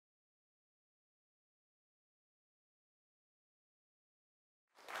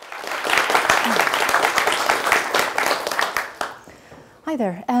Hi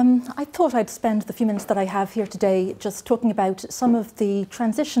there. I thought I'd spend the few minutes that I have here today just talking about some of the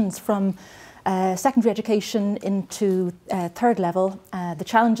transitions from secondary education into third level, the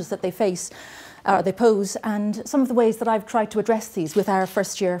challenges that they face, or they pose, and some of the ways that I've tried to address these with our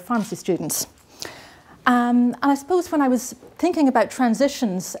first year pharmacy students. And I suppose when I was thinking about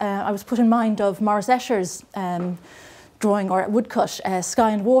transitions, I was put in mind of Morris Escher's drawing or woodcut,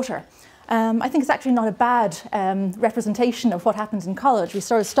 Sky and Water. I think it's actually not a bad representation of what happens in college. We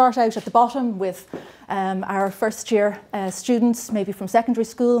sort of start out at the bottom with our first year students, maybe from secondary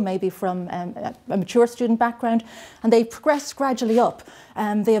school, maybe from a mature student background, and they progress gradually up.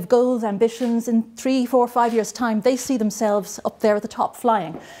 They have goals, ambitions. In 3, 4, 5 years' time, they see themselves up there at the top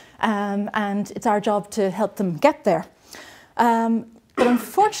flying, and it's our job to help them get there. But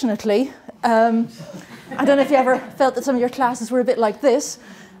unfortunately, I don't know if you ever felt that some of your classes were a bit like this.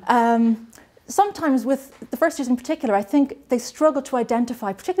 Sometimes with the first years in particular, I think they struggle to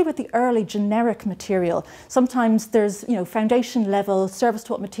identify, particularly with the early generic material. Sometimes there's, foundation level service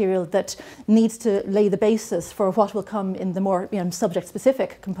taught material that needs to lay the basis for what will come in the more subject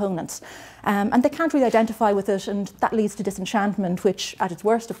specific components. And they can't really identify with it, and that leads to disenchantment, which at its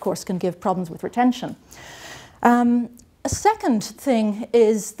worst, of course, can give problems with retention. A second thing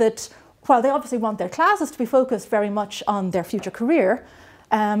is that while they obviously want their classes to be focused very much on their future career,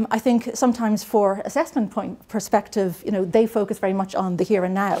 I think sometimes for assessment point perspective, they focus very much on the here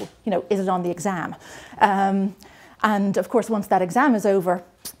and now. Is it on the exam? And of course, once that exam is over,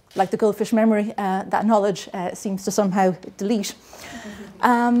 like the goldfish memory, that knowledge seems to somehow delete.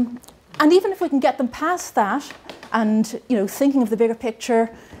 And even if we can get them past that and, thinking of the bigger picture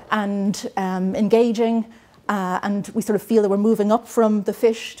and engaging, and we sort of feel that we're moving up from the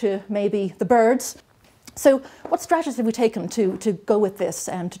fish to maybe the birds. So what strategies have we taken to go with this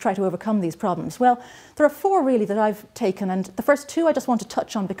and to try to overcome these problems? Well, there are 4 really that I've taken, and the first 2 I just want to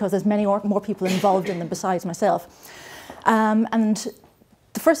touch on because there's many more people involved in them besides myself. And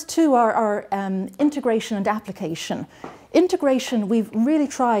the first 2 are integration and application. Integration, we've really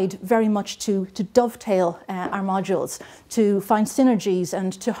tried very much to dovetail our modules, to find synergies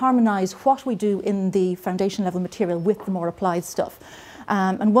and to harmonise what we do in the foundation level material with the more applied stuff.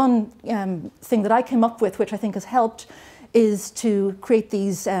 And one thing that I came up with, which I think has helped, is to create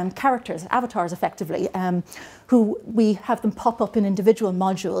these characters, avatars effectively, who we have them pop up in individual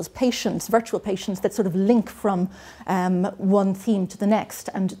modules, patients, virtual patients that sort of link from one theme to the next.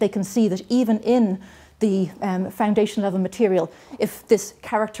 And they can see that even in the foundation level material, if this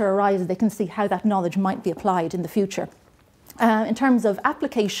character arises, they can see how that knowledge might be applied in the future. In terms of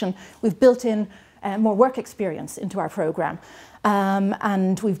application, we've built in more work experience into our programme.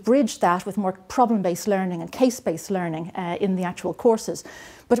 And we've bridged that with more problem-based learning and case-based learning in the actual courses.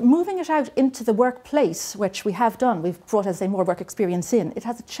 But moving it out into the workplace, which we have done, we've brought, as I say, more work experience in. It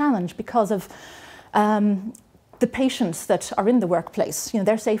has a challenge because of the patients that are in the workplace.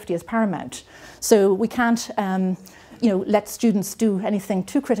 Their safety is paramount. So we can't, let students do anything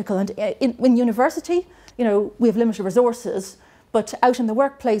too critical. And in university, we have limited resources. But out in the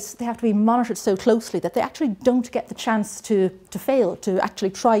workplace, they have to be monitored so closely that they actually don't get the chance to fail, to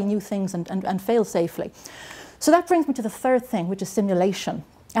actually try new things and fail safely. So that brings me to the third thing, which is simulation.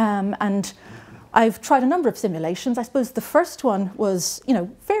 And I've tried a number of simulations. I suppose the first one was,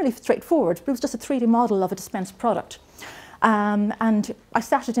 fairly straightforward, but it was just a 3D model of a dispensed product. And I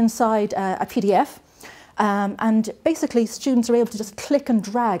sat it inside a PDF. And basically, students are able to just click and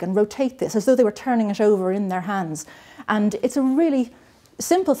drag and rotate this as though they were turning it over in their hands. And it's a really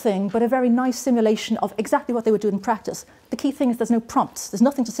simple thing, but a very nice simulation of exactly what they would do in practice. The key thing is there's no prompts. There's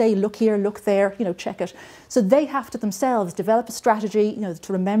nothing to say, look here, look there, check it. So they have to themselves develop a strategy,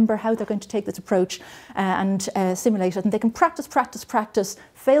 to remember how they're going to take this approach and simulate it. And they can practice, practice, practice,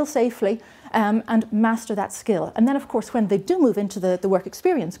 fail safely, and master that skill. And then, of course, when they do move into the work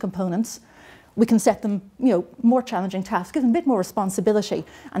experience components, we can set them, more challenging tasks, give them a bit more responsibility,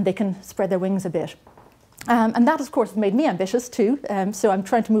 and they can spread their wings a bit. And that, of course, made me ambitious too. So I'm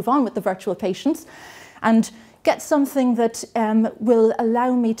trying to move on with the virtual patients and get something that will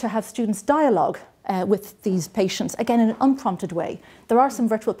allow me to have students dialogue with these patients, again, in an unprompted way. There are some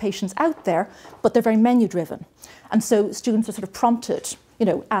virtual patients out there, but they're very menu driven. And so students are sort of prompted,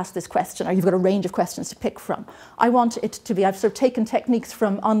 ask this question, or you've got a range of questions to pick from. I want it to be, I've sort of taken techniques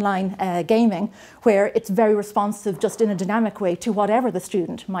from online gaming where it's very responsive, just in a dynamic way, to whatever the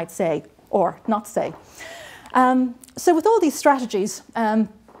student might say or not say. So with all these strategies,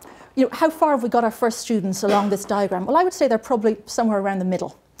 how far have we got our first students along this diagram? Well, I would say they're probably somewhere around the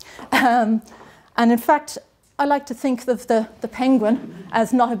middle. And in fact, I like to think of the penguin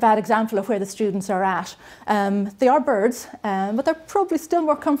as not a bad example of where the students are at. They are birds, but they're probably still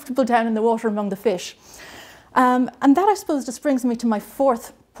more comfortable down in the water among the fish. And that, I suppose, just brings me to my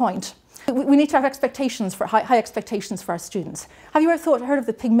fourth point. We need to have expectations for high expectations for our students. Have you ever heard of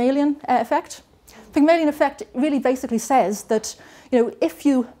the Pygmalion effect? Pygmalion effect really basically says that, if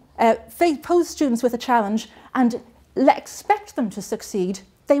you pose students with a challenge and expect them to succeed,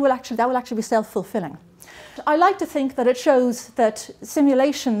 that will actually be self-fulfilling. I like to think that it shows that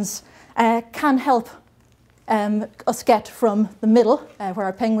simulations can help us get from the middle, where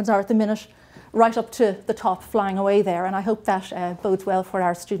our penguins are at the minute, right up to the top, flying away there. And I hope that bodes well for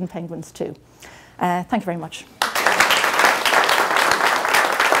our student penguins too. Thank you very much.